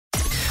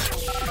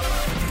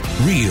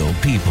Real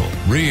people,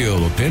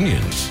 real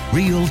opinions,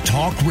 real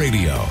talk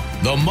radio.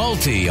 The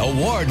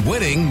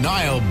multi-award-winning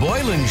Niall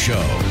Boylan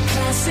Show.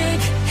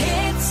 Classic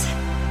hits.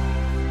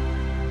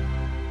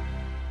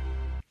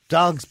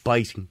 Dogs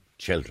biting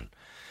children.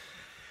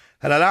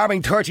 An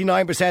alarming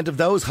 39% of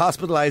those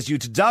hospitalised due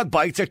to dog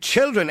bites are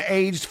children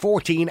aged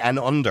 14 and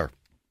under.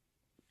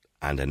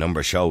 And a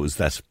number shows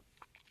that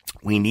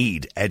we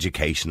need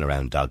education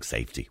around dog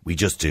safety. We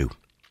just do.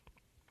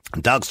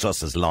 Dogs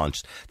Trust has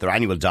launched their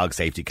annual dog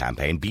safety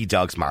campaign, Be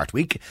Dog Smart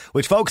Week,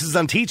 which focuses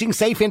on teaching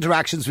safe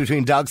interactions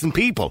between dogs and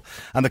people.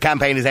 And the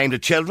campaign is aimed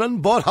at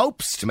children, but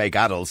hopes to make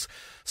adults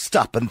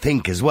stop and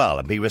think as well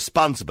and be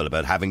responsible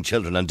about having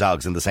children and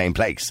dogs in the same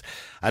place.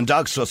 And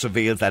Dogs Trust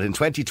reveals that in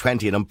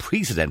 2020 an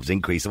unprecedented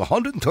increase of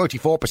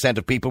 134%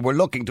 of people were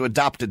looking to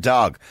adopt a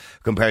dog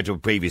compared to a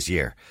previous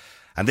year.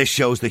 And this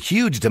shows the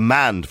huge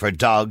demand for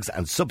dogs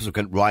and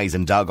subsequent rise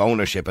in dog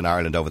ownership in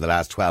Ireland over the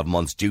last 12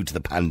 months due to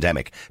the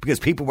pandemic. Because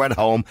people were at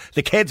home,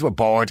 the kids were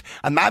bored,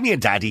 and Mammy and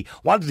Daddy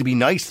wanted to be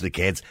nice to the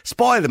kids,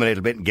 spoil them a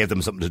little bit and give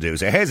them something to do.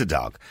 So here's a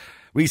dog.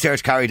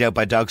 Research carried out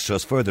by Dogs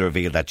Trust further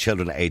revealed that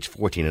children aged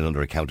 14 and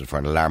under accounted for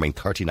an alarming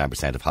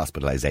 39% of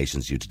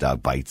hospitalisations due to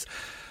dog bites,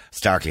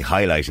 starkly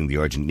highlighting the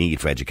urgent need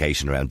for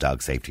education around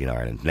dog safety in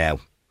Ireland. Now,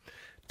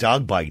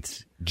 dog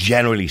bites,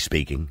 generally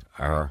speaking,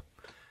 are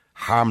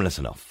harmless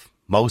enough.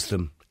 Most of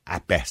them,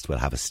 at best, will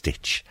have a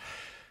stitch.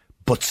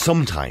 But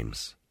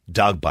sometimes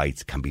dog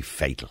bites can be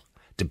fatal,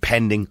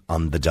 depending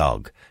on the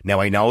dog.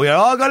 Now, I know you're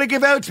all going to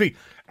give out to me.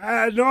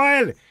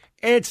 Noel,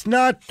 it's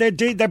not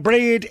the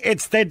breed,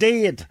 it's the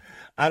deed.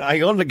 And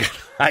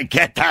I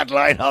get that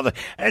line of it.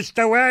 It's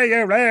the way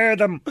you rear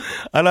them.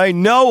 And I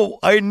know,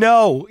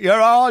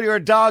 all your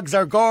dogs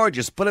are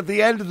gorgeous. But at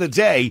the end of the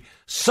day,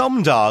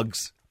 some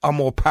dogs are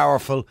more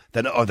powerful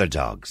than other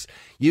dogs.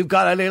 You've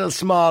got a little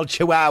small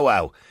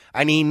chihuahua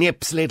and he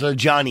nips little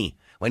Johnny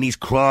when he's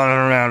crawling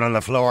around on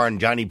the floor and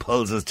Johnny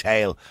pulls his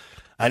tail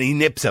and he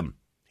nips him.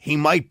 He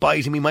might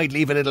bite him, he might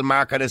leave a little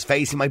mark on his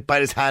face, he might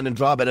bite his hand and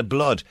draw a bit of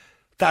blood.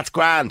 That's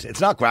grand.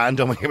 It's not grand,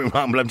 don't get me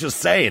wrong, but I'm just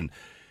saying.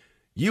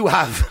 You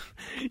have,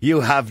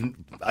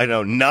 I don't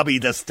know, Nobby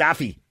the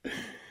Staffy,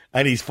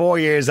 and he's 4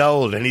 years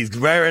old and he's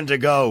raring to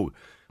go.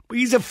 But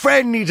he's a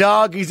friendly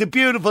dog, he's a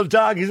beautiful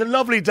dog, he's a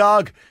lovely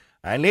dog.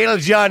 And little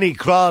Johnny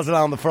crawls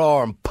along the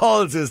floor and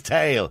pulls his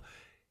tail.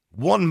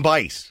 One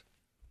bite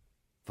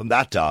from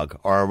that dog,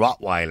 or a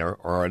Rottweiler,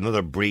 or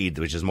another breed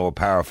which is more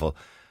powerful,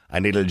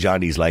 and little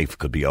Johnny's life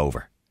could be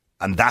over.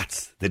 And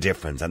that's the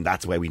difference, and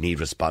that's why we need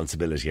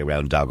responsibility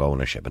around dog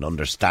ownership and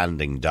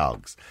understanding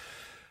dogs.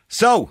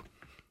 So,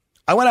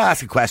 I want to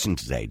ask a question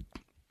today.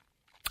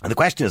 And the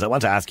question is, I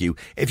want to ask you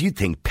if you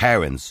think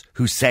parents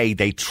who say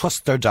they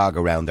trust their dog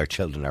around their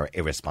children are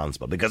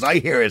irresponsible. Because I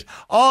hear it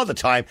all the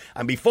time.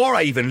 And before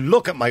I even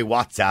look at my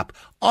WhatsApp,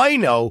 I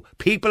know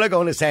people are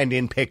going to send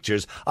in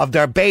pictures of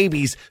their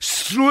babies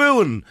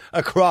strewn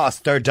across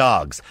their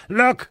dogs.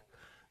 Look.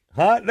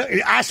 Huh? Look,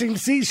 Aisling,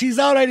 see, she's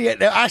already...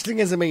 Aisling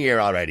is in my ear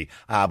already.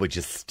 Would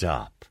you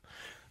stop?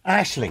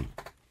 Aisling.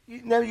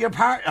 Now, you're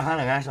part...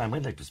 Hang on, Aisling, I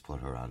might like to just put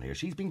her on here.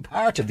 She's been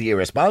part of the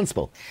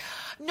irresponsible.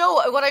 No,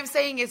 what I'm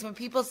saying is when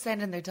people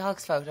send in their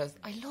dogs' photos,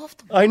 I love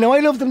them. I know,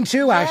 I love them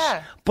too, Ash.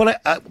 Yeah.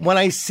 But when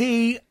I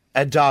see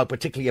a dog,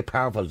 particularly a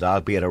powerful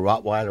dog, be it a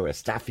Rottweiler or a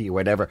Staffy or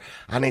whatever,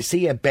 and I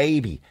see a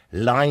baby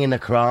lying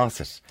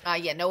across it.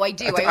 Yeah, no, I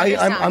do. I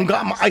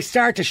understand. I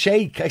start to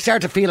shake. I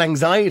start to feel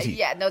anxiety.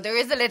 Yeah, no, there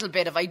is a little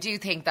bit of, I do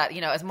think that,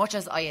 as much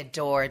as I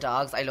adore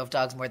dogs, I love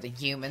dogs more than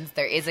humans,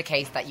 there is a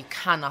case that you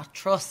cannot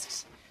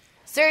trust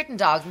certain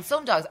dogs and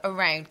some dogs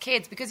around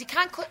kids because you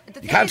can't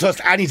trust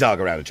any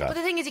dog around a child. But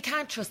the thing is, you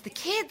can't trust the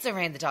kids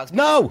around the dogs.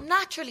 No.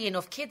 Naturally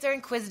enough, kids are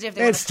inquisitive.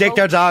 They'll stick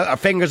their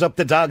fingers up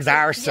the dog's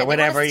arse or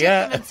whatever,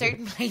 yeah. Them in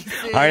certain places.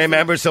 I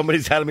remember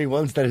somebody telling me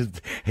once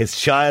that his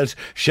child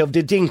shoved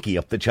a dinky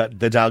up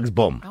the dog's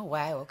bum. Oh,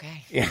 wow,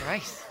 okay. Yeah.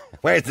 Right.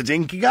 Where's the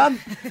dinky gone?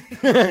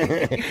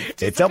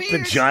 It's up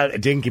the child. A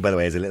dinky, by the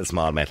way, is a little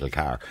small metal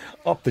car.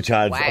 Up the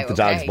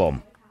dog's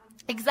bum.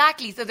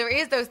 Exactly. So there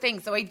is those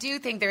things. So I do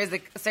think there is a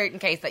certain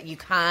case that you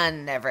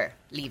can never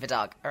leave a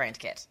dog around a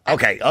kid.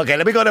 Okay.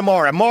 Let me go to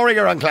Maura. Maura,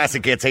 you're on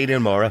Classic Hits. How you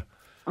doing, Maura?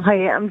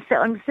 Hi, I'm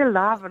still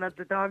laughing at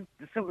the dog,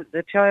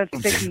 the child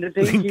sticking the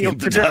dinky up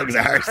the dog's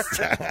arse.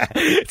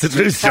 It's a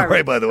true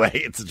story, by the way.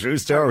 It's a true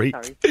story.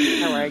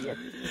 Sorry. How are you?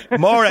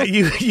 Maura,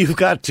 you've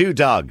got two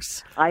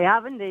dogs. I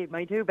have indeed,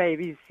 my two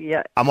babies.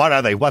 Yeah. And what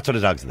are they? What sort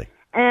of dogs are they?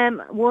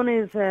 One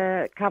is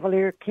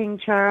Cavalier King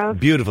Charles.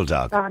 Beautiful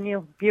dog.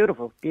 Daniel,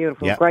 beautiful,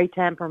 yeah. Great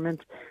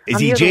temperament. Is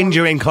he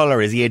ginger in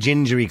colour? Is he a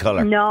gingery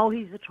colour? No,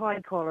 he's a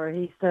tricolour.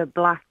 He's the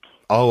black.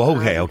 Oh,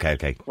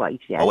 okay. White,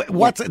 yeah. Oh,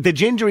 what's the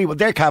gingery? Well,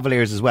 they're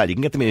Cavaliers as well. You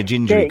can get them in a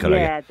gingery colour.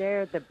 Yeah,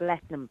 they're the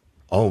Blethnam.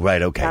 Oh,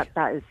 right, okay.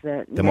 That is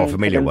the more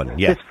familiar one,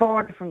 yeah. There's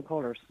 4 different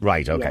colours.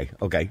 Right,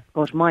 okay.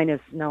 But mine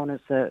is known as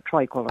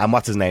tricolour. And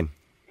what's his name?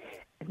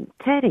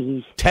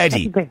 Teddy.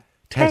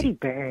 Teddy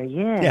Bear,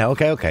 yeah. Yeah,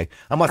 okay.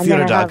 And what's the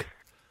other dog?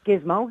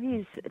 Gizmo,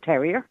 he's a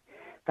terrier.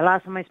 The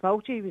last time I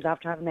spoke to you, he was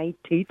after having 8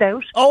 teeth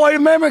out. Oh, I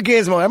remember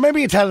Gizmo. I remember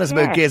you telling us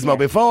about Yeah, Gizmo yeah.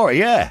 before,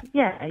 yeah.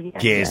 Yeah.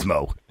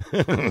 Gizmo.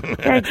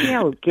 Yeah, you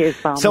know,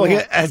 Gizmo. So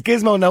yeah. has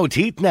Gizmo no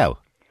teeth now?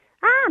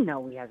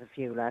 No, he has a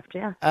few left,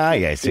 yeah. Ah,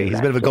 yeah, see, he's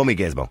a bit of a gummy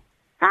Gizmo.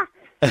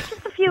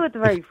 Just a few at the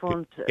very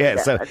front. Yeah,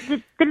 so-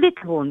 The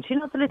little ones, you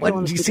know, the little Well,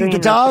 ones. you see,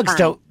 between the dogs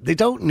the fan.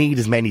 don't need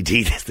as many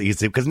teeth as they used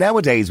to, because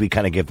nowadays we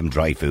kind of give them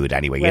dry food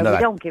anyway. Well, you know we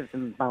that? don't give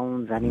them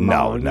bones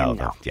anymore. No. you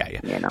know. Yeah.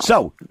 You know.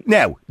 So,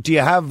 now, do you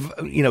have,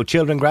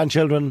 children,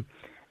 grandchildren?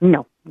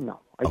 No,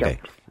 I Okay.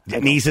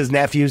 don't. Nieces,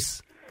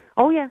 nephews?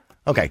 Oh, yeah.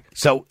 Okay,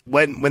 so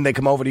when they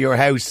come over to your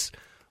house,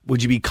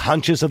 would you be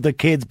conscious of the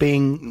kids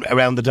being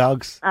around the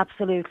dogs?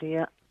 Absolutely,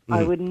 yeah. Mm.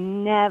 I would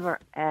never,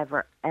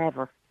 ever,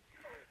 ever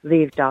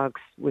leave dogs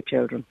with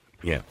children.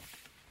 Yeah.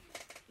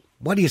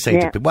 What do you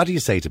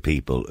say to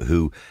people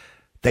who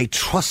they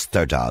trust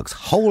their dogs I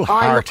look at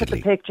wholeheartedly?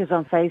 the pictures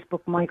on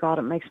Facebook. My God,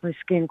 it makes my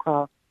skin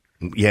crawl.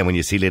 Yeah, when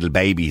you see little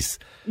babies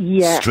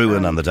Yeah,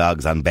 strewing on the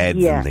dogs on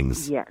beds and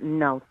things. Yeah,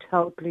 no,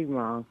 totally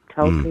wrong.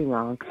 Totally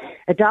wrong.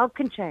 A dog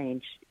can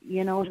change,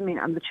 you know what I mean?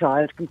 And the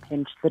child can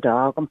pinch the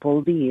dog and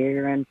pull the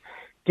ear and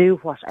do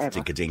whatever.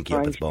 Stick a dinky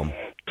up its bum.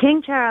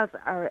 King Charles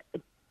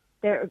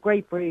they're a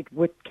great breed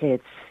with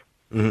kids.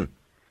 Mm-hmm.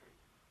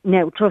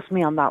 Now, trust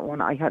me on that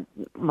one. I had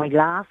my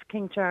last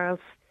King Charles.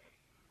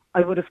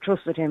 I would have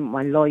trusted him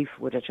my life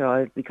with a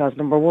child because,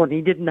 number one,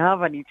 he didn't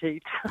have any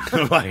teeth.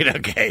 Right,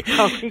 okay.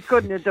 So he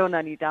couldn't have done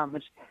any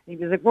damage. He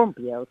was a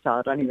grumpy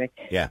outside anyway.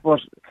 Yeah.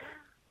 But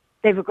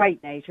they have a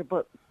great nature.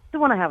 But the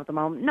one I have at the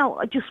moment, no,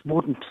 I just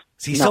wouldn't.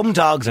 See, No. some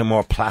dogs are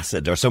more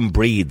placid, or some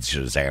breeds,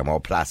 should I say, are more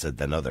placid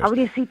than others. Oh, well,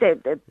 you see,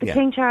 the Yeah.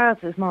 King Charles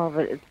is more of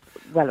a...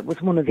 Well, it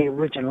was one of the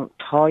original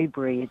toy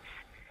breeds,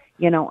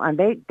 you know, and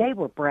they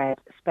were bred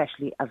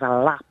especially as a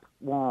lap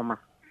warmer.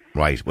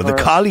 Right. Well, the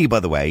collie,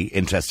 by the way,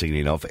 interestingly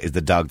enough, is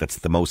the dog that's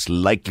the most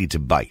likely to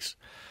bite.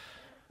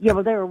 Yeah,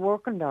 well, they're a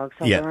working dog,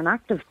 so Yeah. they're an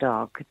active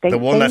dog. The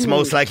one that's need-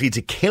 most likely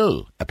to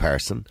kill a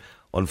person,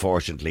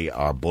 unfortunately,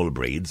 are bull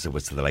breeds,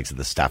 which are the likes of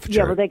the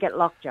Staffordshire. Yeah, well, they get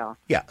lockjaw.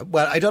 Yeah,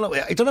 well, I don't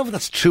know if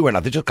that's true or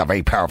not. They just got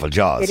very powerful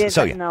jaws. It is.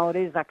 So, yeah. No, it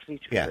is actually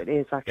true. Yeah. It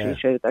is actually Yeah.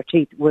 true. Their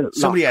teeth will lock.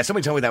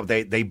 Somebody told me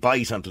that they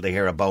bite until they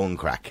hear a bone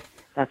crack.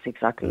 That's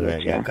exactly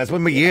it. Yeah, Yeah. because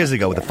remember years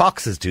ago, the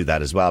foxes do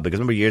that as well. Because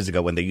remember years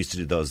ago when they used to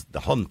do the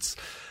hunts,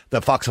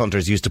 the fox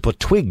hunters used to put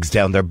twigs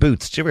down their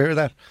boots. Did you ever hear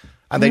that?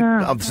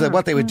 And so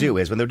what they would do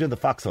is when they were doing the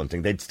fox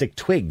hunting, they'd stick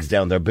twigs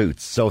down their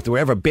boots. So if they were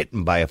ever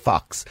bitten by a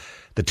fox,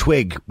 the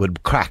twig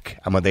would crack,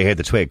 and when they hear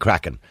the twig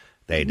cracking,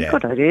 they'd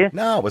Good idea.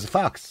 No, it was a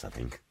fox, I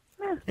think.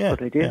 Yeah,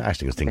 good idea. Yeah,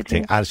 Ashton was Good idea.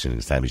 thinking.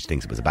 Ashton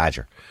thinks it was a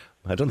badger.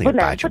 I don't think But, a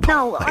badger. but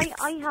no, bites.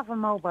 I have a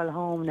mobile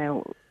home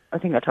now. I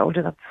think I told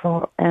you that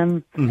before.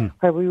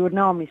 Where we would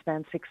normally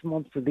spend 6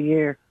 months of the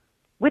year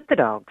with the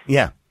dogs.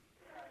 Yeah.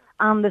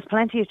 And there's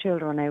plenty of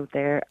children out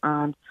there,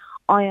 and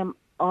I am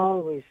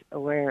always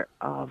aware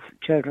of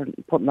children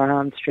putting their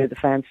hands through the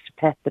fence to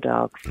pet the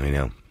dogs. I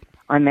know.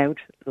 I'm out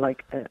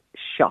like a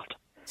shot.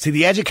 See,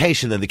 the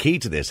education and the key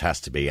to this has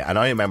to be, and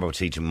I remember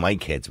teaching my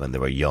kids when they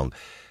were young,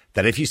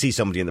 that if you see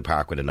somebody in the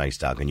park with a nice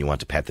dog and you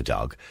want to pet the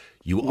dog,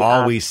 you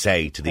always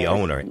say to the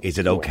owner, is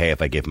it okay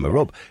if I give him a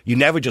rub? You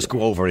never just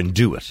go over and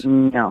do it.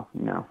 No.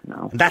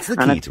 And that's the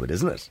key to it,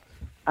 isn't it?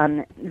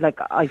 And like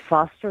I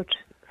fostered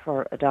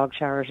for a dog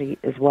charity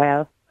as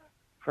well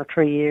for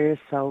 3 years,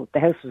 so the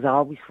house was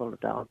always full of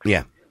dogs.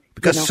 Yeah.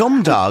 Because You know,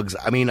 some dogs,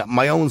 I mean,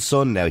 my own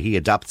son now, he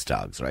adopts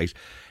dogs, right?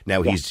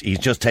 Now he's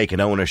just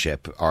taken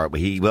ownership, or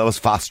he was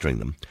fostering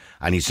them,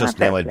 and he's just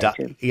now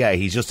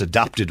he's just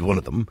adopted one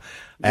of them.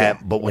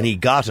 But when he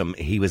got him,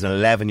 he was an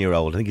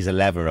 11-year-old. I think he's an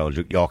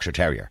 11-year-old Yorkshire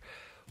Terrier.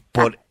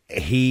 But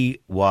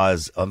he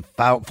was,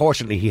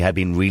 unfortunately, he had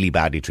been really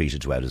badly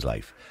treated throughout his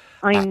life.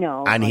 I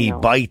know. And he know.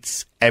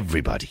 bites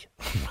everybody,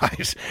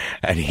 right?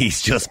 And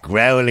he's just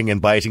growling and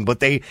biting.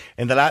 But they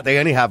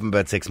only have him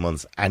about 6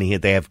 months, and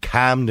they have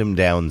calmed him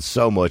down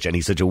so much. And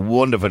he's such a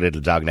wonderful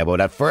little dog now.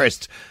 But at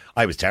first,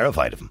 I was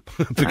terrified of him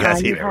because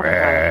he.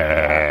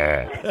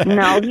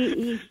 No,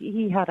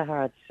 he had a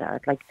hard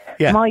start. Like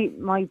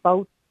my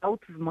both of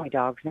my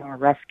dogs now are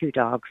rescue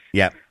dogs.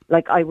 Yeah.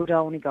 Like I would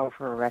only go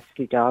for a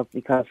rescue dog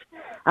because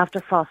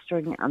after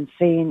fostering and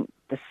seeing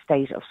the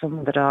state of some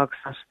of the dogs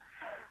that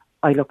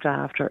I looked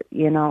after,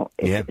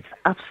 it's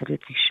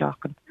absolutely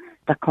shocking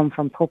that come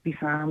from puppy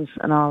farms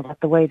and all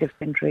that, the way they've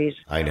been treated.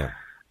 I know.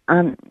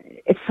 And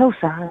it's so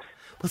sad.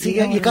 Well, see,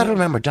 you got to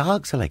remember,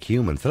 dogs are like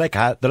humans.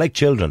 They're like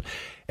children.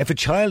 If a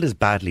child is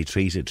badly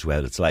treated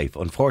throughout its life,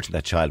 unfortunately,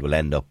 that child will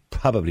end up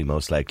probably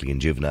most likely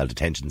in juvenile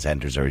detention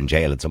centres or in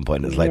jail at some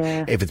point in his life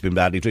if it's been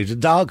badly treated. A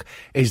dog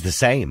is the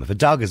same. If a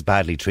dog is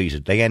badly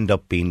treated, they end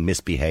up being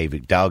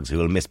misbehaving dogs who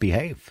will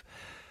misbehave.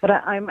 But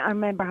I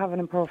remember having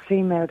a poor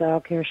female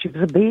dog here. She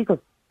was a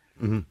beagle.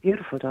 Mm-hmm.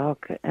 Beautiful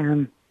dog.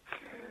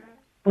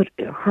 But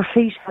her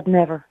feet had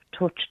never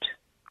touched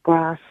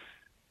grass.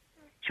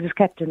 She was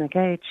kept in a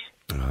cage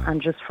and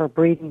just for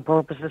breeding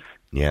purposes.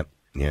 Yeah,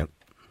 yeah.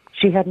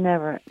 She had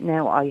never...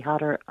 Now, I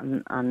had her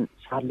and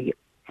sadly,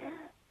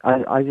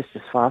 I was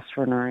just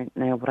fostering her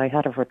now, but I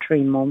had her for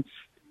 3 months.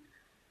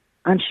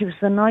 And she was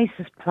the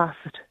nicest,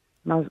 placid,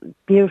 most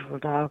beautiful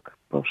dog,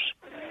 but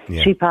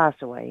she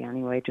passed away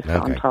anyway, just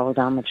got untold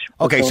damage.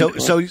 Okay,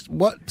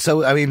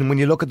 so I mean, when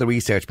you look at the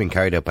research being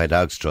carried out by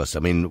Dogs Trust, I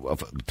mean,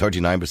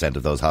 39%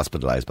 of those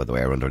hospitalised, by the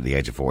way, are under the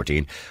age of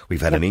 14.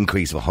 We've had an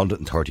increase of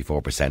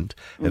 134%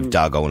 of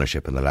dog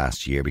ownership in the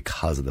last year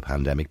because of the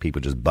pandemic.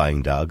 People just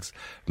buying dogs.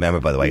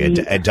 Remember, by the way,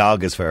 a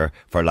dog is for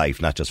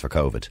life, not just for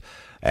COVID.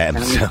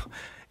 Unfortunately,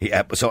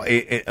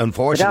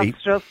 the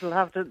Dogs Trust will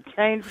have to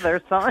change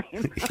their sign.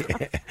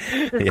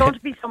 There's going to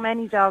be so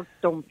many dogs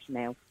dumped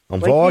now.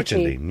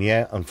 Unfortunately,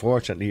 you're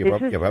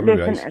probably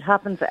right. It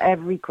happens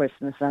every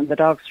Christmas, and the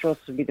Dogs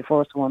Trust will be the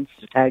first ones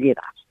to tell you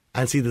that.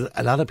 And see,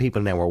 a lot of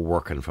people now are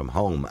working from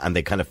home, and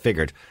they kind of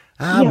figured,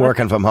 I'm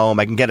working from home,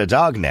 I can get a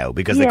dog now,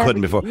 because they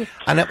couldn't before.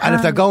 And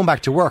if they're going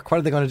back to work, what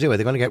are they going to do? Are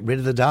they going to get rid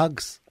of the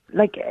dogs?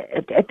 Like,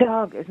 a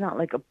dog is not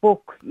like a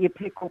book you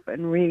pick up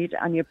and read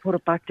and you put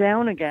it back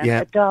down again.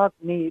 Yeah. A dog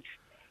needs,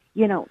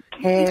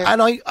 care.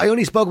 And I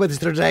only spoke about this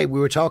the other day.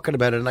 We were talking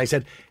about it, and I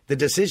said the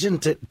decision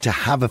to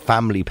have a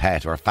family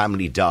pet or a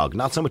family dog,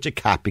 not so much a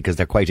cat because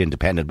they're quite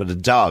independent, but a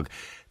dog,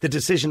 the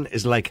decision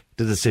is like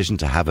the decision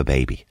to have a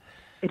baby.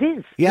 It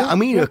is. Yeah, I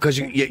mean, because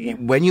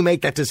when you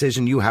make that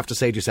decision, you have to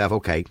say to yourself,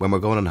 okay, when we're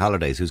going on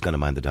holidays, who's going to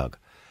mind the dog?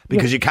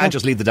 Because you can't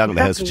just leave the dog in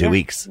the house for 2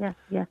 weeks.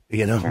 Yeah.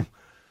 Yeah.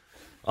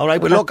 All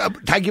right, well, look,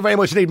 thank you very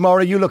much indeed,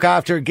 Maura. You look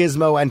after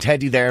Gizmo and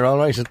Teddy there, all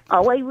right?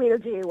 Oh, I will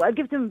do. I'll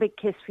give them a big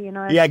kiss for you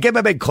now. Yeah, give them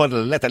a big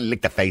cuddle. Let them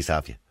lick the face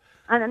off you.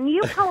 And you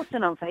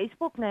posting on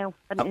Facebook now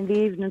in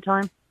the evening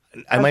time.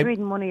 I was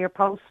reading one of your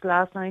posts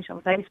last night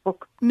on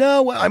Facebook.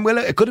 No,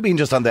 it could have been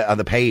just on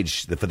the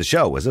page for the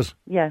show, was it?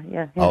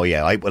 Yeah. Oh,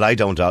 yeah. I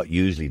don't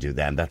usually do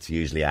them. That's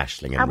usually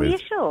Aisling and Ruth. You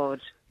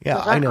should. Yeah,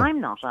 I know. I'm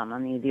not on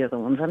any of the other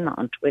ones. I'm not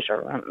on Twitter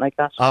or anything like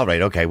that. All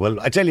right, okay. Well,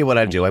 I tell you what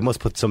I'll do. I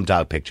must put some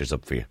dog pictures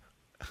up for you.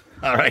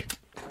 All right.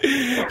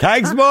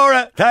 Thanks,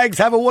 Maura. Thanks.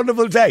 Have a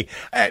wonderful day.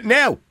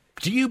 Now,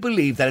 do you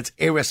believe that it's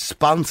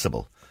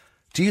irresponsible?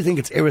 Do you think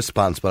it's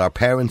irresponsible? Our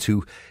parents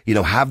who,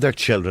 have their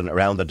children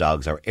around the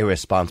dogs are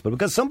irresponsible?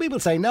 Because some people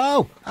say,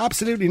 no,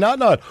 absolutely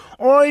not.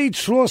 I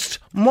trust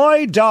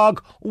my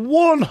dog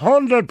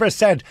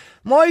 100%.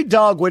 My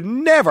dog would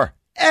never,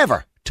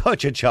 ever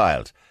touch a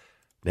child.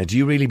 Now, do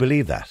you really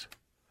believe that?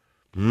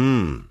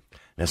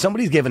 Now,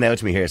 somebody's given out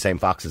to me here saying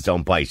foxes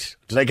don't bite.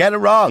 Did I get it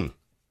wrong?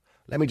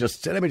 Let me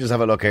just have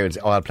a look here.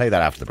 I'll play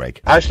that after the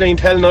break. Aisling,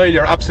 tell Niall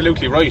you're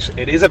absolutely right.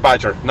 It is a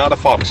badger, not a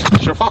fox.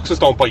 Sure, foxes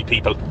don't bite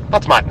people.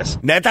 That's madness.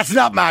 No, that's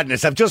not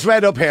madness. I've just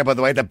read up here, by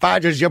the way, that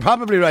badgers, you're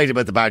probably right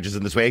about the badgers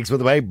and the swigs, by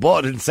the way,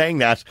 but in saying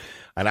that,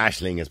 and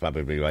Aisling is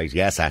probably right.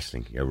 Yes,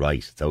 Aisling, you're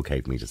right. It's okay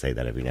for me to say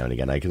that every now and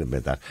again. I can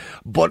admit that.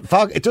 But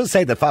it does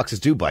say that foxes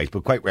do bite,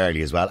 but quite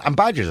rarely as well. And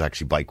badgers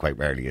actually bite quite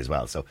rarely as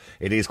well. So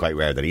it is quite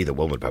rare that either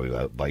one would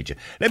probably bite you.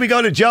 Let me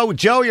go to Joe.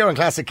 Joe, you're on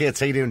Classic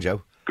Hits. How you doing,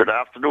 Joe? Good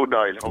afternoon,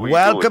 Niall. How are you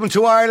Welcome doing?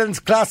 to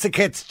Ireland's Classic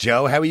Hits,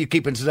 Joe. How are you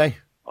keeping today?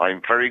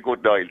 I'm very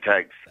good, Niall,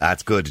 thanks.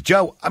 That's good.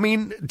 Joe, I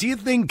mean, do you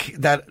think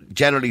that,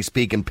 generally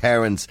speaking,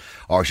 parents,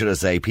 or should I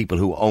say people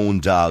who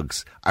own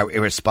dogs, are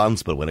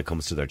irresponsible when it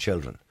comes to their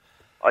children?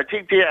 I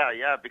think they are,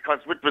 yeah, because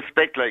with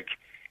respect,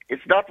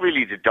 it's not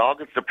really the dog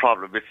that's the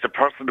problem, it's the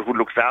person who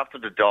looks after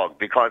the dog,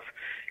 because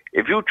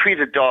if you treat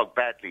a dog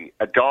badly,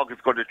 a dog is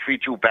going to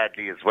treat you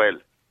badly as well.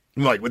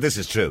 Right, well, this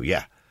is true,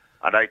 yeah.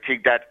 And I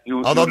think that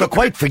although they're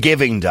quite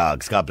forgiving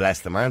dogs, God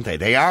bless them, aren't they?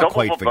 They are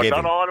quite forgiving.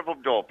 But not all of them,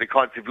 though,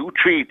 because if you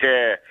treat,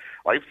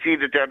 I've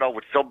seen it there now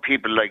with some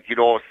people,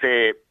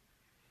 say,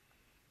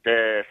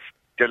 the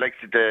likes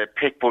of the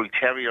pit bull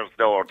terriers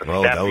now, or the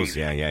those,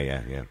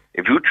 yeah.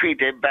 If you treat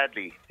them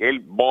badly, they'll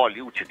maul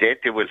you to death,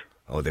 they will.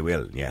 Oh, they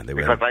will, yeah, they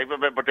will. Because I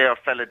remember there a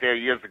fella there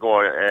years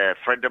ago, a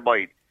friend of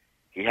mine,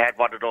 he had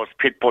one of those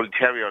pit bull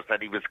terriers, and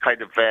he was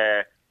kind of,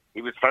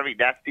 he was very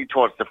nasty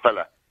towards the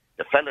fella.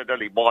 The fella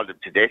nearly mauled him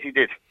to death, he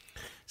did.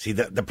 See,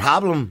 the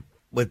problem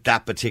with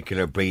that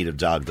particular breed of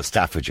dog, the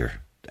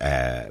Staffordshire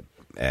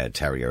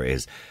Terrier,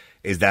 is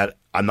that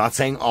I'm not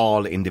saying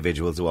all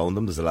individuals who own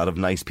them. There's a lot of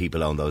nice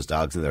people own those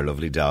dogs, and they're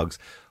lovely dogs.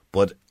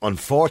 But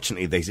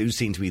unfortunately, they do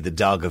seem to be the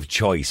dog of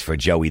choice for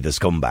Joey the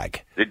scumbag.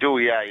 They do,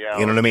 yeah.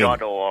 You know what I mean?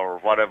 Jono or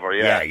whatever,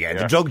 yeah.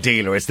 The drug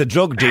dealer. It's the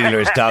drug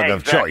dealer's dog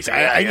of choice.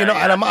 And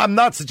I'm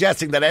not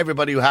suggesting that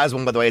everybody who has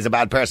one, by the way, is a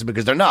bad person,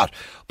 because they're not.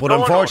 But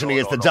unfortunately,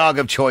 it's the dog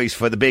of choice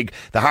for the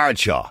hard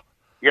shaw.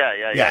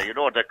 Yeah. You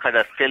know, the kind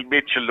of Phil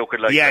Mitchell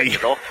looking like that,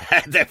 you know?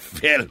 The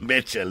Phil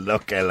Mitchell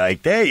looking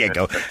like. There you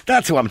go.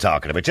 That's who I'm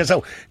talking about.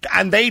 So,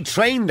 and they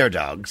train their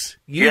dogs,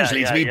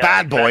 usually, to be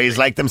bad boys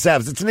like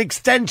themselves. It's an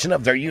extension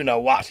of their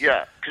you-know-what.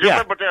 Yeah. Because you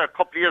remember there a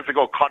couple of years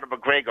ago, Conor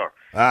McGregor.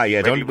 Ah,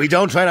 yeah. We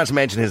don't try not to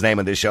mention his name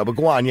on this show, but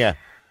go on, yeah.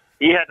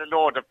 He had a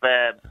load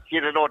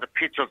of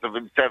pictures of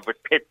himself with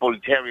pit bull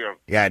terriers.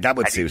 Yeah, that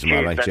would suit him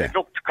all right, yeah. It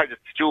looked kind of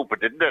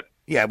stupid, isn't it?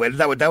 Yeah, well,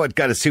 that would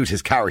kind of suit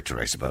his character,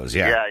 I suppose.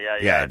 Yeah,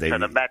 Yeah.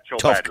 Kind of macho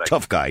tough, bad, like.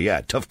 tough guy.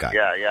 Yeah, tough guy.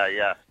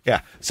 Yeah.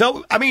 Yeah.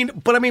 So,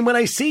 when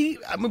I see,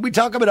 we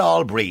talk about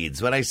all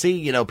breeds. When I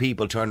see,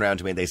 people turn around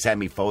to me and they send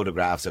me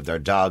photographs of their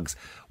dogs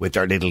with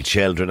their little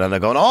children, and they're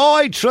going, "Oh,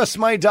 I trust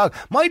my dog.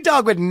 My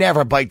dog would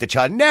never bite the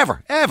child.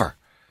 Never, ever."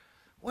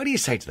 What do you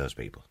say to those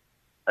people?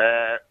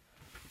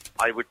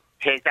 I would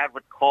take that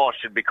with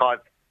caution, because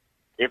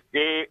if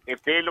they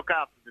look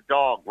after the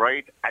dog,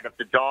 right, and if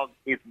the dog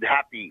isn't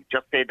happy,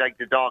 just say like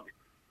the dog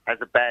has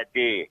a bad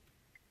day,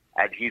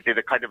 and he's in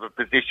a kind of a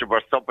position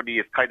where somebody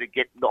is kind of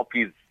getting up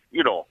his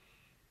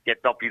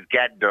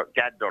gander,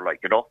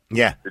 like,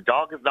 Yeah. The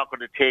dog is not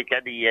going to take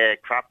any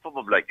crap from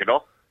him, like,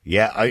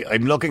 Yeah,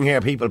 I'm looking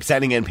here, people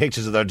sending in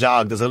pictures of their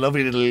dog. There's a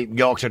lovely little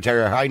Yorkshire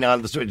Terrier. Hi, Niall,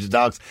 the Switch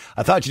Dogs.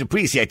 I thought you'd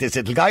appreciate this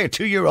little guy, a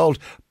 2-year-old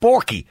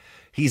Borky.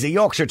 He's a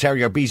Yorkshire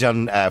Terrier,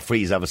 Bichon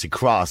Frise, obviously,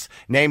 cross,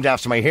 named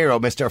after my hero,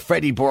 Mr.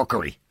 Freddie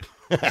Borkery.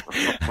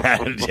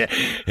 And,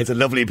 it's a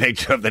lovely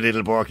picture of the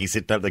little Borky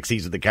sitting on the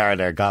seat of the car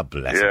there. God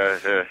bless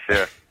him.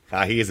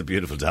 Yeah. He is a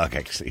beautiful dog,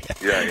 actually.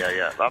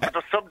 Yeah. But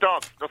there's some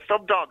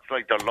dogs,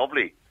 like, they're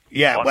lovely.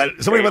 Yeah, well,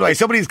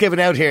 somebody's given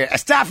out here. A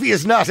Staffy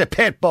is not a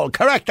pit bull.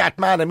 Correct that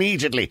man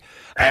immediately.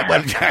 A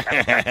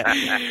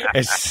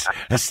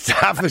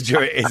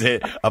Staffordshire is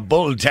a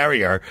bull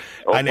terrier.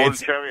 Bull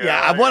terrier.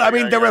 Yeah,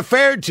 they're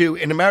referred to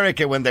in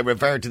America, when they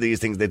refer to these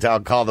things, they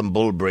call them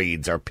bull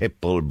breeds or pit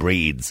bull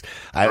breeds.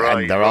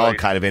 And they're all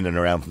kind of in and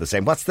around from the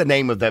same. What's the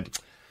name of the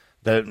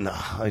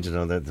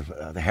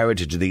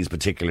heritage of these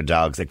particular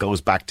dogs that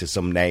goes back to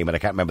some name, and I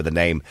can't remember the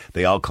name.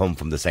 They all come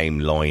from the same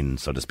loin,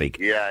 so to speak.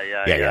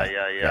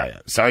 Yeah.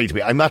 Sorry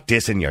I'm not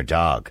dissing your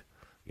dog.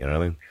 You know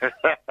what I mean?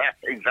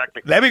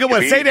 Exactly. Let me go.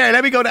 Well, stay there.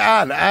 Let me go to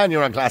Anne. Anne,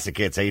 you're on Classic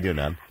Kids. How you doing,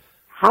 Anne?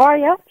 How are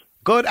you?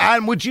 Good.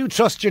 Anne, would you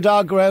trust your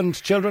dog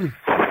around children?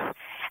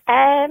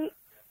 There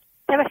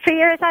were 3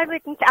 years I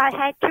wouldn't. I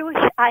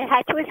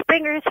had two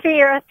Springers for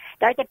years.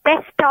 They're the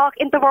best dog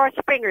in the world,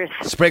 Springers.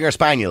 Springer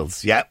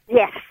Spaniels, yeah.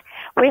 Yes.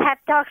 We had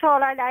dogs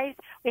all our lives.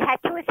 We had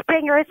 2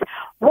 Springers.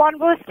 One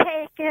was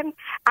taken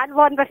and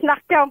one was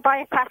knocked down by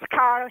a fast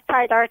car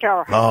outside our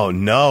door. Oh,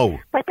 no.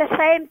 But the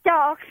same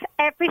dogs,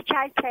 every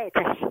child played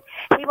with.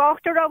 He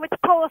walked around with the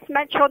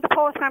postman, showed the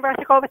postman where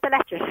to go with the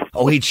letters.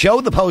 Oh, he'd show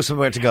the postman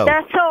where to go.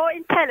 They're so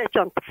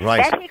intelligent.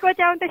 Right. Then he'd go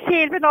down the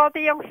field when all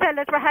the young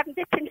fellas were having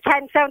the tin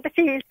cans down the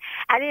field,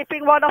 and he'd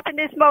bring one up in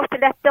his mouth to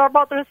let their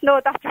mothers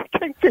know that they're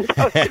drinking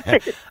down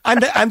the field.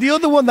 And the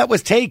other one that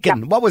was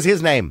taken, what was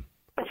his name?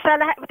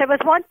 There was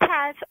one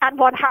Taz and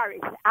one Harry,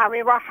 and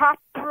we were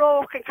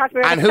heartbroken because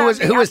we were. And who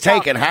was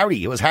taken?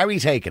 Harry. Was Harry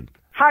taken?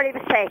 Harry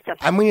was taken.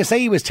 And when you say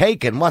he was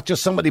taken, what?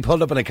 Just somebody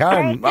pulled up in a car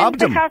and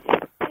robbed him? Because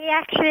he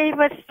actually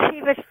was.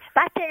 He was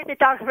that day. The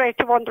dogs were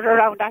to wander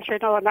around, as you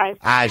know, and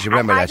as you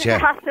remember that, yeah.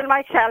 I was in the hospital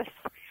myself.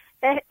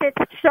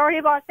 The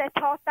story was they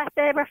thought that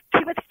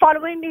he was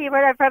following me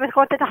wherever I was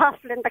going to the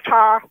hospital in the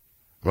car.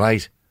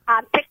 Right.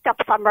 And picked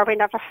up somewhere we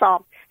never saw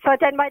him. So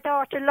then my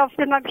daughter loved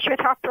him, and she was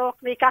heartbroken.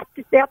 We got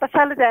the other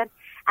fella then,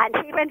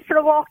 and he went for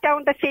a walk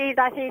down the field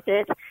as he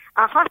did.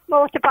 A hot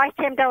motorbike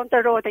came down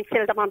the road and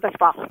killed him on the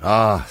spot.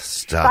 Oh,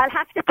 stop. So I'll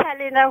have to tell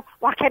you now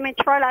what came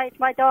into our lives.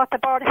 My daughter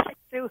bought a Shih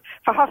Tzu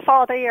for her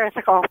father years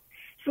ago.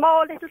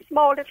 Small little Shih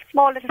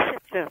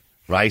Tzu.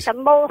 Right. The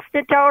most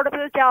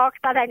adorable dog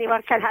that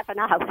anyone can have in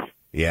a house.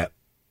 Yeah.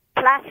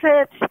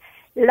 Placid,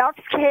 loves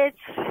kids,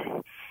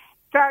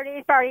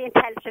 very, very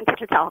intelligent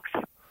little dogs.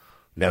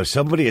 Now,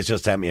 somebody has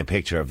just sent me a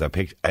picture of their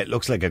picture. It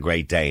looks like a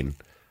Great Dane.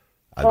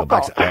 I'll go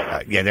back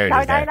to, yeah, there it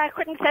is. I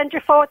couldn't send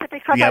your photo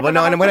because... Yeah, well,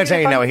 no, and I'm going to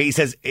tell you now, he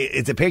says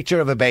it's a picture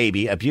of a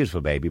baby, a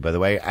beautiful baby, by the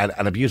way, and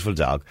a beautiful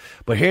dog.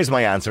 But here's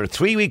my answer. A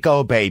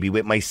 3-week-old baby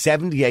with my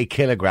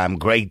 78-kilogram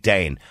Great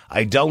Dane.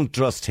 I don't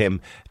trust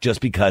him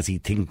just because he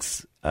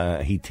thinks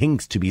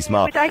to be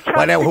small.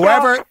 Well, now,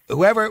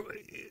 whoever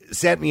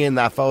sent me in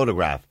that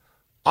photograph,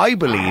 I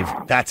believe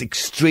that's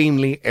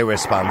extremely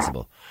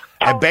irresponsible.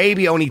 A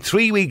baby only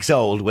 3 weeks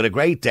old with a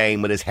Great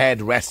Dane with his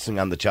head resting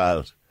on the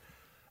child.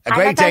 A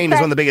Great Dane is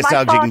one of the biggest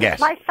dogs you can get.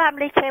 My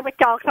family came with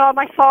dogs, all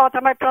my father,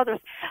 my brothers.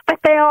 But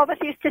they always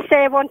used to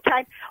say one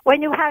time,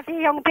 when you have a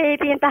young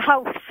baby in the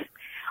house,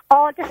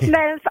 all the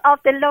smells of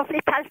the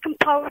lovely talcum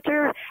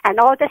powder and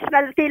all the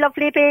smells of the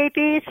lovely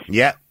babies.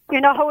 Yeah.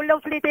 You know how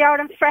lovely they are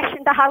and fresh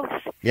in the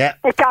house. Yeah.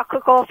 The dog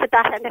could go for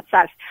that in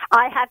itself.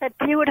 I have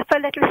a beautiful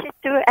little Shih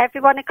Tzu.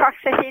 Everyone in Cork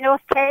City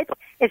knows Ted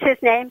is his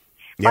name.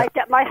 Yeah.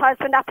 My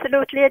husband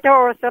absolutely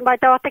adores him. My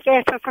daughter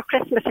gave him for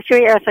Christmas a few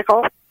years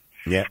ago.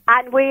 Yeah.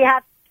 And we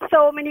have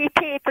so many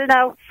people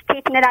now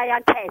keeping an eye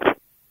on Ted.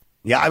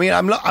 Yeah, I mean,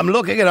 I'm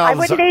looking at all... I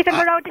wouldn't leave him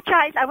around the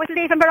child. I wouldn't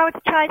leave him around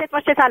the child as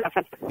much as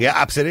elephant. Yeah,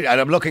 absolutely.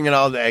 And I'm looking at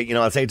all,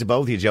 I'll say to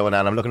both of you, Joe and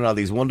Anne, I'm looking at all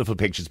these wonderful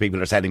pictures people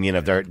are sending me in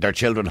of their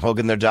children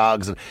hugging their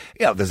dogs. And,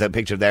 there's a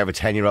picture there of a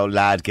 10-year-old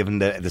lad giving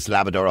this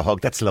Labrador a hug.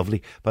 That's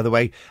lovely, by the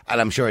way.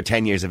 And I'm sure at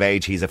 10 years of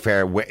age, he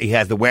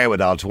has the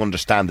wherewithal to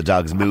understand the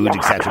dog's mood,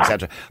 etc.,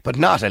 etc. But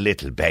not a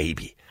little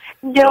baby.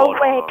 No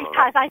way,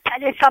 because I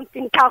tell you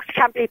something, dogs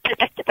can be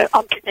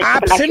unpredictable.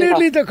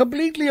 Absolutely, they're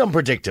completely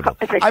unpredictable.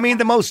 I mean,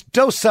 the most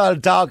docile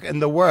dog in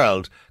the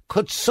world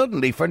could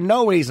suddenly, for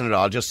no reason at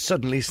all, just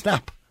suddenly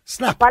snap.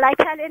 Well, I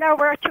tell you now,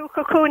 we're two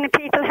cocooning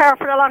people here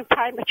for a long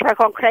time, but you're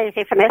going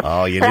crazy from it.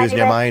 Oh, you're losing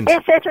your mind.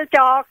 This little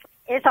dog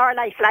is our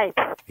lifeline.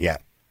 Yeah.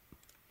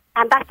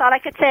 And that's all I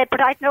could say,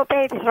 but I've no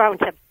babies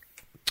around him.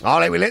 All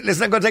right, well,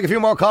 listen, I'm going to take a few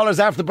more callers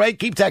after the break.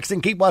 Keep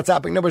texting, keep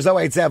WhatsApping. Numbers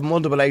 087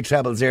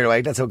 188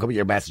 0008. Let's have a couple of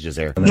your messages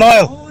here.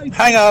 Niall,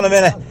 hang on a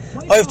minute.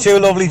 I have two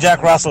lovely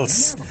Jack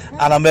Russells,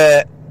 and I'm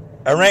a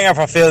ringer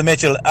for Phil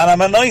Mitchell, and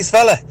I'm a nice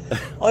fella.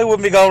 I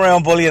wouldn't be going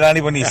around bullying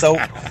anybody, so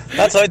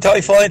that's what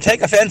I find.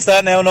 Take offence to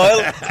that now,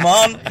 Niall. Come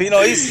on, be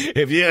nice.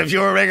 If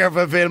you're a ringer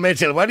for Phil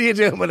Mitchell, what are you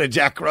doing with a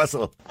Jack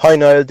Russell? Hi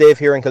Niall, Dave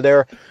here in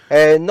Kildare.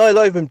 Niall,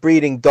 I've been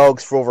breeding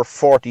dogs for over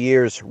 40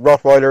 years.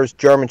 Rottweilers,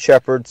 German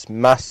Shepherds,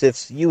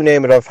 Mastiffs, you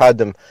name it, I've had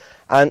them.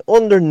 And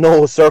under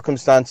no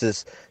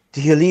circumstances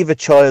do you leave a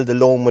child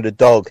alone with a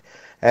dog.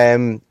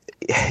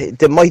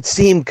 They might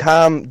seem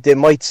calm, they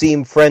might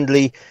seem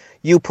friendly.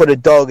 You put a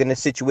dog in a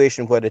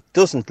situation where it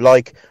doesn't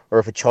like, or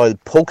if a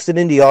child pokes it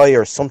in the eye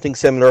or something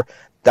similar,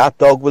 that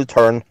dog will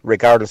turn,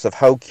 regardless of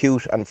how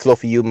cute and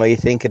fluffy you may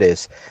think it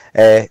is.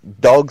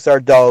 Dogs are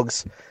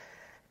dogs.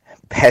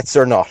 Pets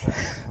are not.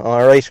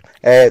 All right.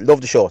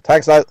 Love the show.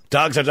 Thanks, Niall.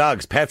 Dogs are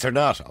dogs. Pets are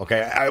not.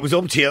 Okay. I was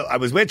up to you. I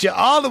was with you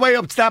all the way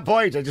up to that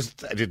point. I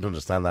didn't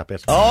understand that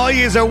bit. Oh,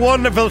 yous are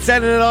wonderful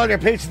sending in all your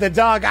pictures. The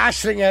dog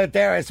Aisling out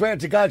there. I swear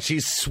to God,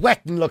 she's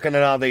sweating looking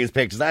at all these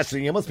pictures.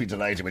 Aisling, you must be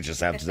delighted with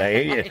yourself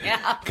today, ain't you?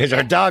 Yeah. Because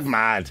you're dog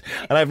mad.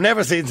 And I've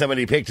never seen so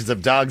many pictures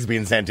of dogs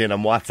being sent in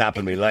on WhatsApp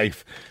in my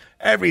life.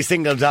 Every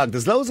single dog.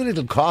 There's loads of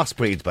little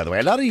crossbreeds, by the way.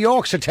 A lot of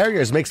Yorkshire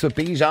Terriers mixed with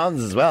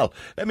Bichons as well.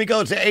 Let me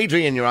go to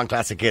Adrian. You're on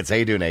Classic Kids. How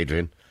you doing,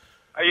 Adrian?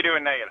 How you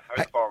doing, Niall?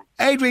 How's the form?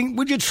 Adrian,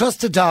 would you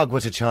trust a dog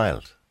with a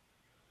child?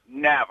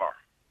 Never.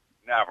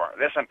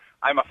 Listen,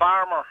 I'm a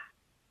farmer.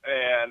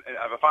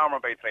 I'm a farmer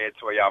by trade,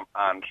 so I am.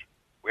 And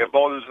we have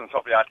bulls and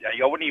stuff like that.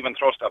 You wouldn't even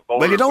trust a bull.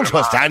 Well, you don't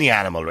trust any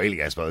animal,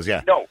 really, I suppose,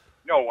 yeah. No.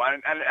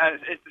 And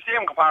it's the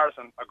same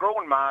comparison. A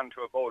grown man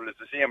to a bull is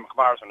the same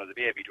comparison as a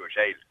baby to a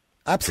child.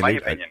 Absolutely.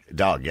 In my opinion.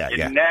 Dog, yeah.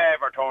 You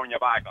never turn your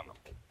back on them.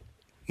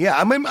 Yeah,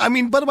 I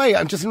mean, by the way,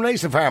 I'm just in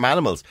relation to farm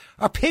animals.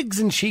 Are pigs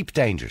and sheep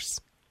dangerous?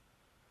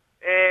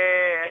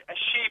 A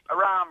sheep, a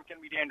ram can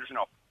be dangerous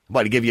enough.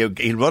 What,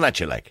 he'll run at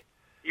you, like?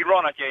 He'll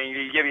run at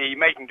you, he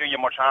mightn't do you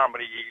much harm,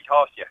 but he'll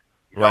toss you.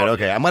 Right,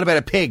 okay. And what about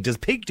a pig? Do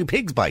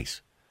pigs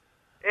bite?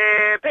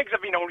 Pigs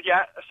have been known,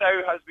 yeah. A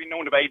sow has been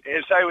known to bite.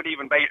 A sow would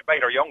even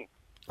bite her young.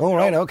 Oh,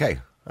 right,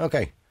 okay.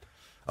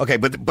 Okay,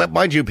 but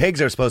mind you,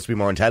 pigs are supposed to be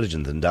more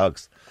intelligent than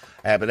dogs.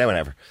 But then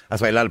whatever. That's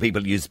why a lot of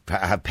people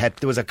have pet.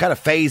 There was a kind of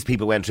phase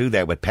people went through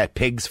there with pet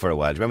pigs for a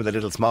while. Do you remember the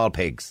little small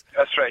pigs?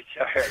 That's right.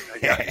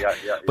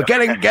 Yeah. But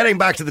getting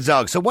back to the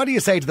dogs. So what do you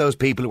say to those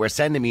people who are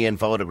sending me in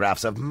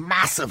photographs of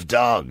massive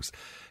dogs,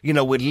 you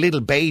know, with little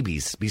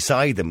babies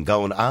beside them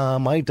going,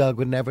 my dog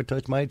would never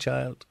touch my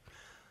child?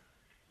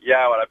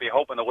 Yeah, well, I'd be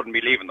hoping they wouldn't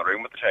be leaving the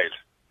room with the child.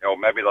 You know,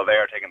 maybe they're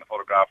there taking the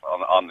photograph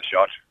on the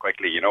shot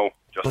quickly, you know,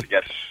 just to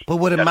get... But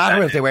would it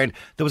matter if they weren't...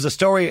 There was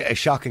a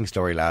shocking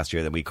story last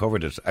year that we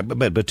covered it,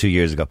 about 2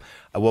 years ago.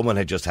 A woman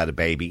had just had a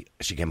baby.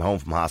 She came home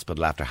from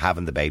hospital after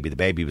having the baby. The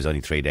baby was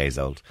only 3 days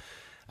old.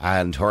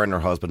 And her and her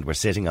husband were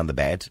sitting on the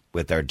bed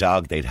with their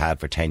dog they'd had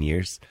for 10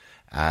 years.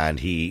 And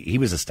he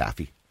was a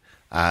staffy.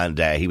 And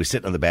he was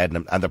sitting on the bed,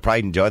 and the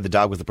pride and joy, the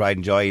dog was the pride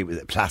and joy, it was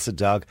a placid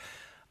dog.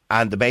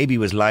 And the baby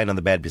was lying on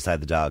the bed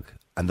beside the dog.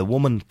 And the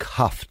woman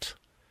coughed.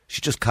 She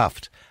just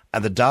coughed,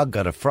 and the dog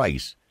got a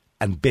fright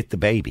and bit the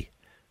baby.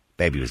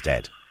 Baby was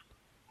dead.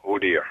 Oh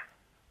dear.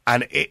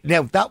 And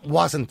now that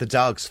wasn't the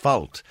dog's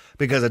fault,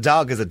 because a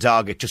dog is a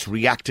dog. It just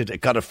reacted.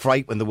 It got a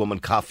fright when the woman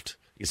coughed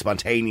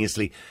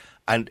spontaneously,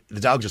 and the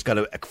dog just got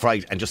a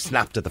fright and just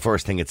snapped at the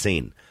first thing it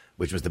seen,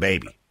 which was the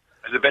baby.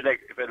 It's a bit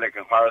like a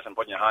comparison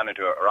putting your hand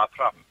into a rat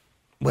trap.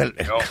 Well,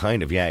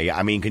 kind of, yeah.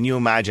 I mean, can you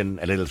imagine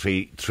a little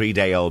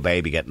three-day-old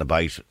baby getting a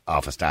bite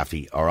off a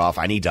staffy or off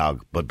any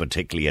dog, but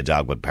particularly a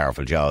dog with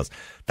powerful jaws?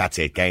 That's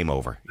it, game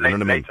over. You know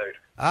what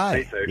I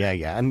mean?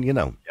 Yeah, and you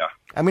know. Yeah.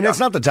 I mean, it's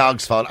not the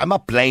dog's fault. I'm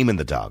not blaming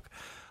the dog.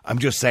 I'm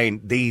just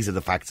saying these are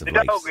the facts of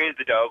life. The dog is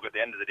the dog at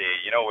the end of the day.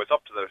 You know, it's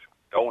up to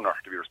the owner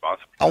to be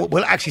responsible. Oh,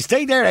 well, actually,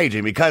 stay there,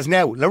 Adrian, because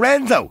now,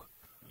 Lorenzo.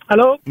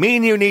 Hello? Me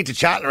and you need to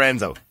chat,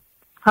 Lorenzo.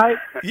 Hi.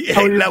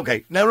 Yeah,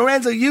 okay. Now,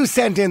 Lorenzo, you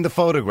sent in the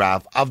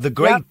photograph of the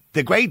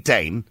Great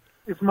Dane.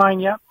 It's mine,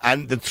 yeah.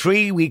 And the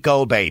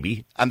 3-week-old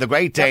baby, and the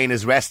Great Dane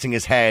is resting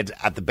his head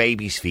at the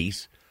baby's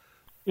feet.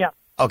 Yeah.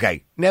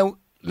 Okay. Now,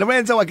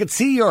 Lorenzo, I could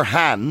see your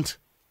hand,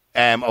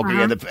 in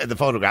the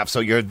photograph, so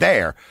you're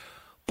there.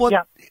 But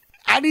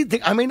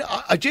anything, I mean,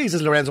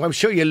 Jesus, Lorenzo, I'm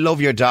sure you love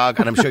your dog,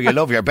 and I'm sure you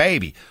love your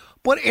baby.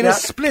 But in a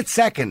split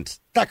second,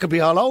 that could be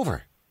all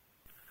over.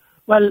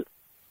 Well,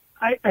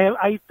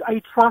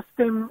 I trust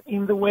him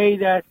in the way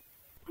that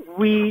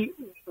we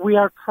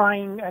are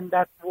trying, and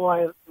that's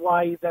why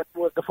that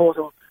was the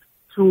photo,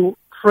 to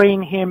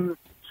train him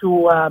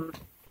to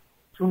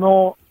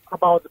know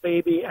about the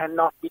baby and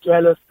not be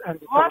jealous and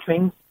these sort of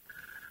things.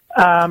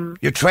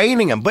 You're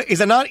training him, but is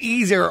there not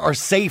easier or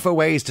safer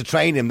ways to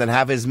train him than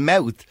have his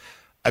mouth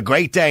a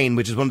Great Dane,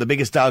 which is one of the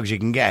biggest dogs you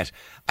can get?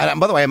 And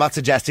by the way, I'm not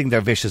suggesting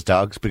they're vicious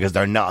dogs, because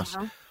they're not.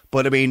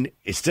 But I mean,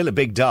 it's still a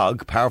big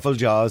dog, powerful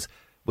jaws.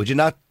 Would you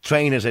not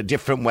train it a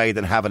different way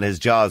than having his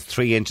jaws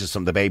 3 inches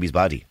from the baby's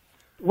body?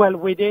 Well,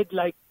 we did,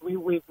 like,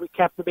 we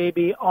kept the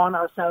baby on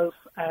ourselves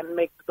and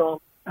make the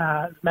dog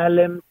smell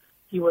him.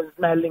 He was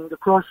smelling the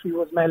crush, he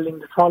was smelling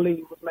the trolley,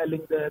 he was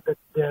smelling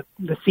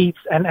the seats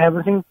and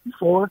everything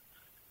before.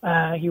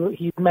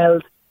 He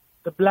smelled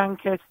the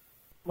blanket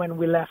when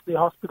we left the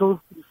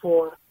hospital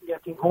before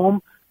getting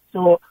home.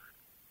 So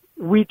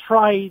we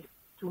tried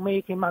to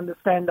make him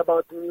understand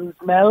about the new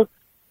smell.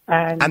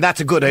 And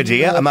that's a good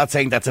idea. I'm not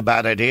saying that's a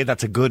bad idea.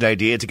 That's a good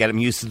idea to get him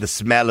used to the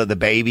smell of the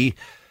baby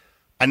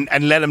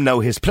and let him know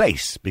his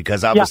place,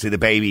 because obviously the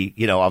baby,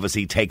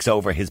 obviously takes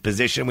over his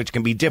position, which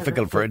can be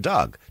difficult for a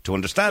dog to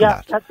understand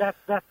that.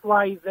 That's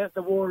why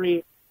the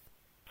worry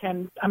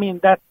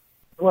that's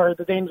where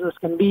the dangers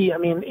can be. I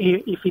mean,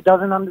 if he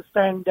doesn't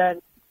understand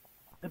that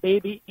the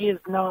baby is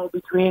now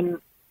between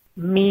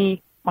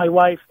me, my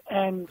wife,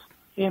 and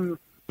him,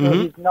 so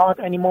he's not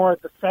anymore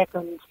the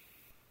second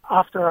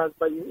after us,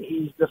 but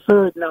he's the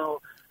third now,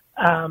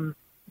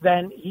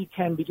 then he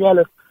can be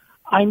jealous.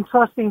 I'm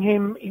trusting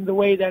him in the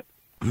way that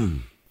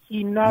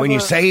he never... When you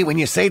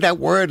say that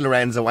word,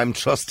 Lorenzo, I'm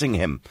trusting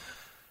him.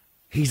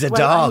 He's a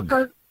dog.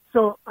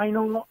 So I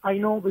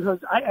know because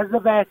as a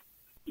vet,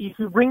 if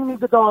you bring me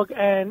the dog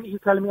and you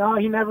tell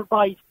me, he never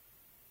bites,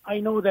 I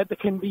know that there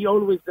can be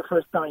always the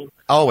first time.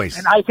 Always.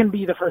 And I can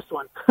be the first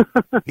one.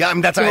 Yeah, I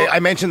mean, I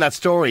mentioned that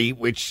story,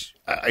 which,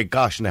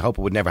 and I hope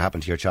it would never happen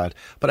to your child,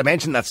 but I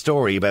mentioned that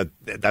story about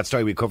that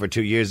story we covered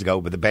 2 years ago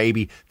with the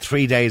baby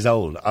 3 days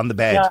old on the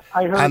bed,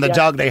 and the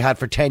dog they had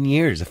for 10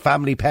 years, a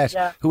family pet,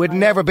 who had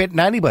never bitten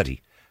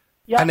anybody,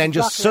 and then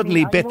just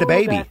suddenly bit the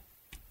baby.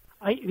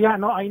 I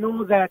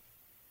know that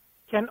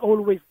can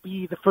always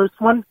be the first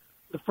one.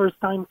 The first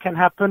time can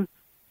happen.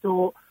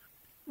 So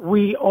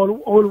we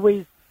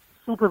always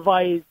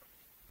supervise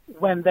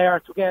when they are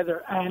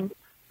together. And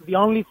the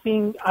only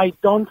thing I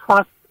don't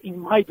trust in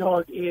my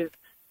dog is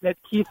that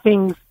he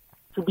thinks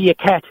to be a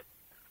cat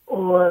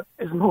or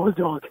a small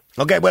dog.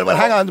 Okay, well,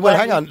 hang on.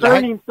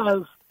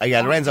 Himself.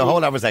 Lorenzo,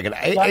 hold on for a second.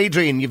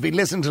 Adrian, you've been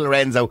listening to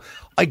Lorenzo.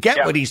 I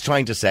get what he's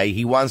trying to say.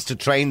 He wants to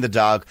train the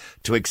dog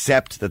to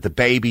accept that the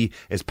baby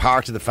is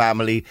part of the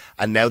family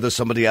and now there's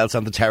somebody else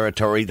on the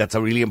territory. That's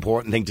a really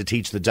important thing to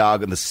teach the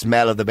dog, and the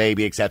smell of the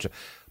baby, etc.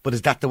 But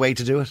is that the way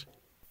to do it?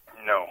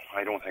 No,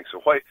 I don't think so.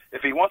 Why,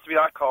 if he wants to be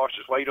that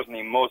cautious, why doesn't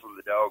he muzzle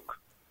the dog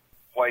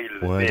while the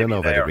baby's there? I don't know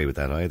if I'd agree with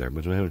that either.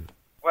 But well,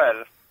 why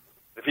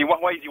does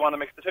he want to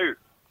mix the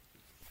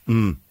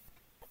two?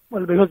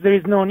 Well, because there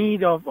is no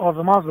need of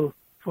a muzzle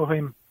for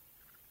him.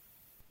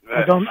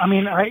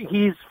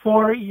 He's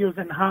 4 years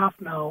and a half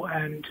now,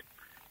 and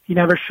he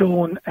never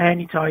shown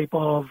any type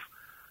of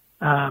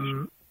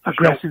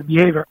aggressive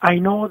behavior. I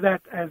know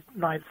that, as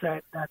Niall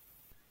said, that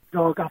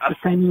dog after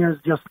 10 years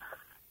just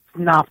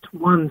snapped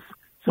once,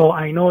 so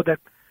I know that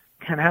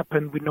can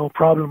happen with no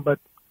problem. But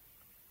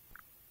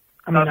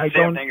I mean, that's the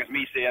same thing as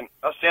me saying.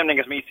 I'm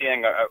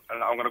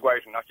going to go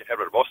out and knock your head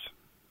with a bus.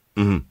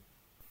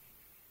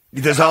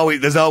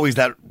 There's always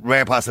that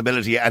rare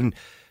possibility, and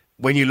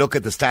when you look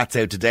at the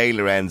stats out today,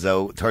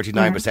 Lorenzo,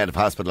 39% of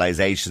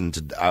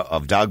hospitalisation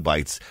of dog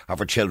bites are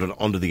for children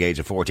under the age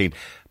of 14.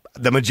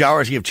 The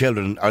majority of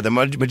children, or the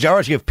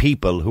majority of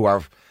people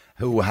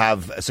who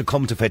have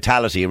succumbed to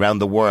fatality around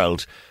the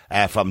world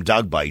from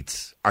dog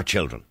bites are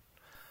children,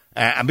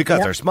 and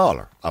because they're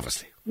smaller,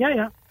 obviously.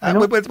 Yeah.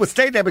 But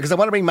stay there, because I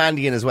want to bring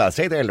Mandy in as well.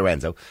 Stay there,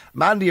 Lorenzo.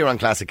 Mandy, you're on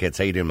Classic Hits.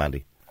 How you doing,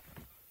 Mandy?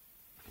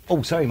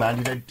 Oh, sorry,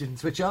 Mandy, I didn't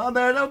switch you on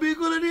there. That would be a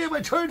good idea if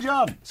I turned you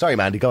on. Sorry,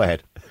 Mandy, go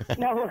ahead.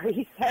 No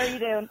worries. How are you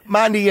doing?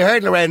 Mandy, you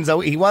heard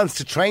Lorenzo. He wants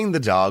to train the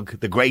dog,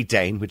 the Great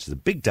Dane, which is a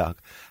big dog,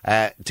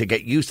 to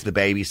get used to the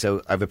baby.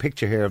 So I have a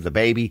picture here of the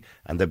baby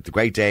and the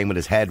Great Dane with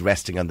his head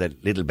resting on the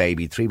little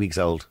baby, 3 weeks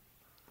old.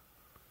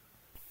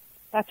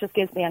 That just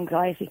gives me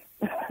anxiety.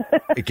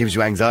 It gives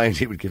you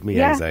anxiety. It would give me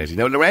anxiety.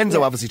 Now,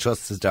 Lorenzo obviously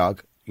trusts his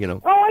dog,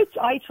 Oh,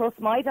 I trust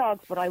my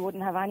dogs, but I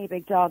wouldn't have any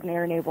big dog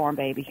near a newborn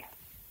baby.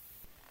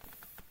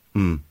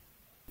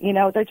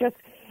 They're just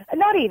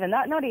not even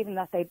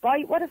that they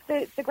bite. What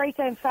if the Great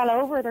Dane fell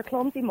over? They're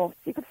clumsy mutts.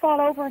 You could fall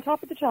over on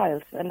top of the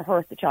child and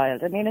hurt the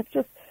child. I mean, it's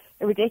just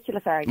a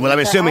ridiculous argument. Well, I'm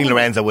assuming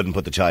Lorenzo wouldn't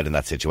put the child in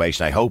that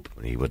situation. I hope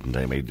he wouldn't.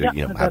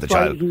 Have the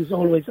child. He's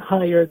always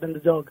higher than the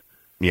dog.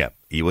 Yeah,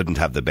 you wouldn't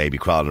have the baby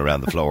crawling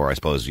around the floor, I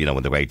suppose,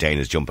 when the Great Dane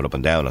is jumping up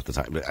and down at the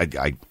time.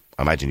 I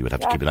imagine you would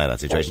have to keep an eye on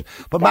that situation.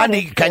 But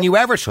Mandy, can you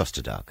ever trust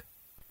a dog?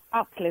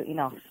 Absolutely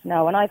not.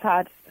 No, and I've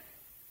had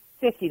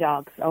 50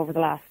 dogs over the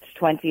last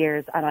 20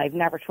 years, and I've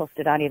never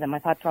trusted any of them.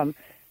 I've had from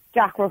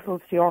Jack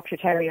Russells to Yorkshire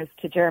Terriers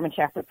to German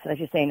Shepherds, as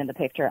you're seeing in the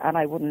picture, and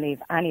I wouldn't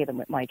leave any of them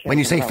with my children. When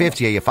you say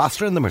 50, are you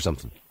fostering them or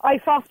something? I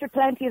fostered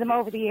plenty of them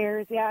over the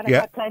years, and I've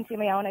had plenty of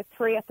my own. I have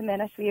 3 at the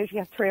minute. We usually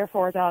have 3 or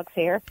 4 dogs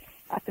here.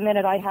 At the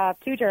minute, I have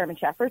 2 German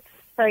Shepherds,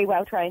 very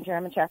well-trained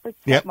German Shepherds,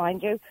 Yep.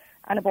 mind you,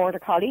 and a Border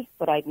Collie,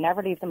 but I'd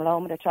never leave them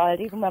alone with a child.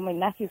 Even when my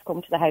nephews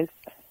come to the house,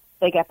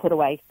 they get put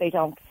away. They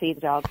don't see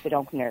the dogs. They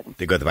don't come near them.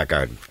 They go to the back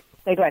garden.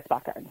 They go out the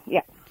back garden,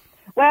 yeah.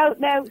 Well,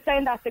 now,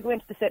 saying that, they go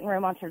into the sitting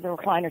room onto the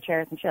recliner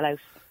chairs and chill out.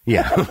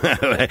 Yeah.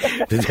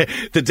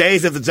 The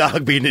days of the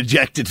dog being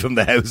ejected from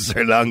the house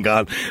are long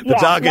gone. The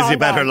dog has a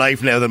better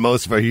life now than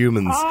most of our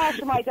humans.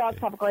 Sure, my dogs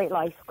have a great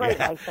life. Great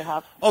life they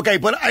have. Okay,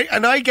 but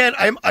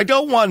I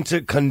don't want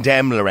to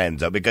condemn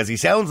Lorenzo because he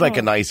sounds like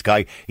a nice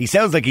guy. He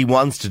sounds like he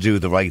wants to do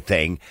the right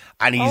thing,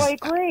 and he's. I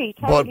agree.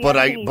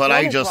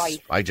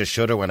 I just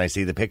shudder when I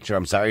see the picture.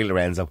 I'm sorry,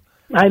 Lorenzo.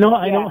 I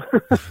know.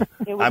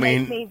 It would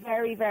make me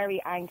very,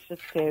 very anxious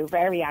too.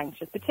 Very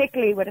anxious,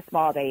 particularly with a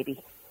small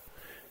baby.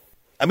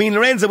 I mean,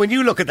 Lorenzo, when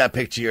you look at that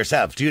picture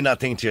yourself, do you not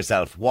think to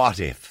yourself, what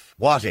if?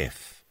 What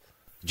if?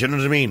 Do you know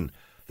what I mean?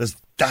 There's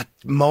that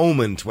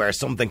moment where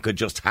something could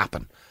just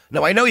happen.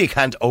 Now, I know you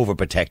can't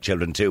overprotect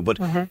children too, but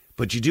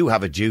you do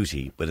have a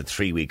duty with a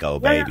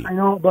 3-week-old baby. Yeah, I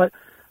know, but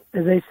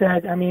as I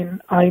said, I mean,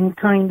 I'm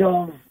kind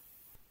of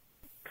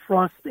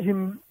trust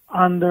him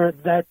under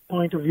that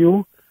point of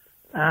view.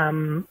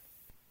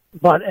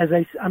 But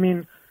I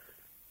mean,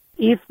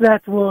 if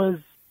that was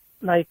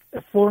like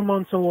a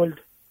 4-month-old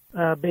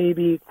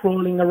baby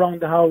crawling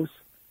around the house,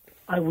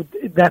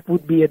 that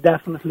would be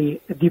definitely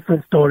a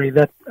different story.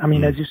 That, I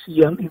mean, as you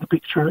see in the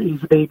picture,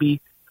 is a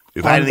baby.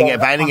 If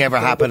anything ever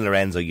happened,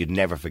 Lorenzo, you'd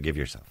never forgive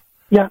yourself.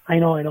 Yeah, I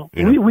know.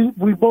 You know?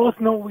 We both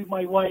know with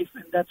my wife,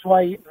 and that's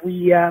why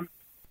we. I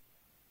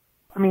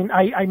mean,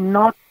 I'm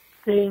not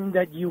saying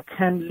that you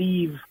can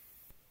leave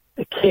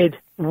a kid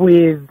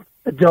with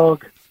a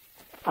dog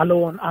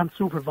alone,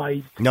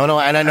 unsupervised. No,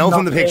 and I know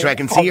from the picture, I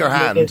can see your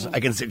hand. I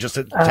can see, just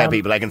to tell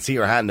people, I can see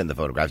your hand in the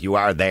photograph. You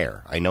are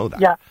there. I know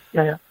that.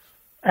 Yeah.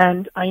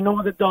 And I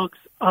know that dogs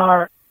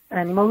are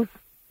animals.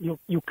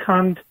 You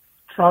can't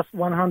trust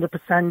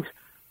 100%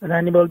 an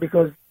animal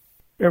because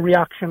a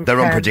reaction.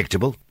 They're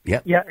unpredictable.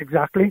 Yeah. Yeah,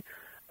 exactly.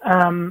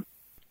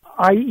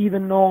 I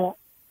even know,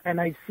 and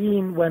I've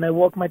seen when I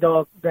walk my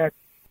dog, that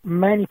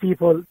many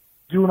people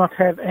do not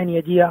have any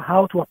idea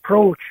how to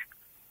approach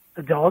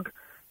a dog.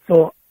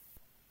 So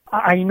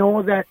I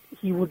know that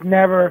he would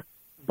never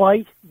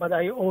bite, but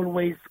I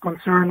always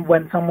concerned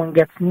when someone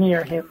gets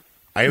near him.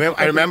 I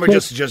remember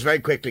just very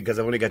quickly, because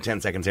I've only got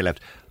 10 seconds here left.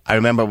 I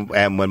remember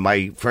when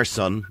my first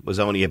son was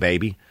only a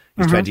baby.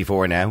 He's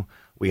 24 now.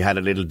 We had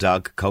a little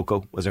dog,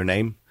 Coco was her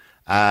name.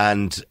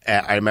 And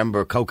I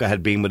remember Coco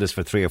had been with us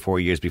for 3 or 4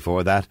 years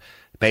before that.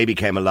 Baby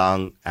came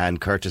along and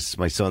Curtis,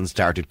 my son,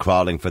 started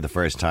crawling for the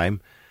first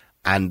time.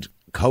 And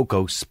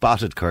Coco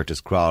spotted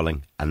Curtis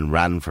crawling and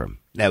ran for him.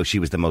 Now, she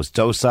was the most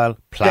docile,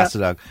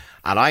 placid dog.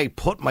 And I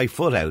put my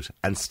foot out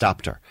and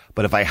stopped her.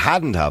 But if I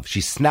hadn't have,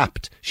 she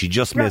snapped. She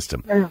just missed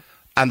him. Yeah.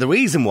 And the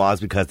reason was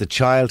because the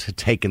child had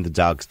taken the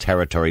dog's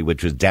territory,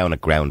 which was down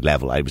at ground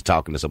level. I was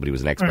talking to somebody who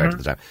was an expert at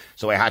the time.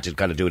 So I had to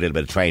kind of do a little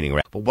bit of training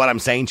around. But what I'm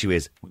saying to you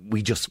is,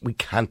 we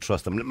can't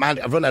trust them.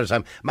 Mandy, I've run out of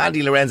time.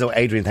 Mandy, Lorenzo,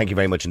 Adrian, thank you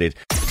very much indeed.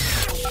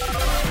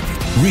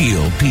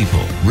 Real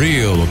people,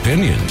 real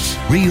opinions,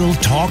 real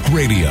talk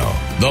radio.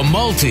 The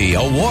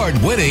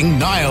multi-award-winning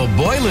Niall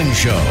Boylan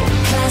Show.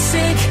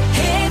 Classic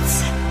hits.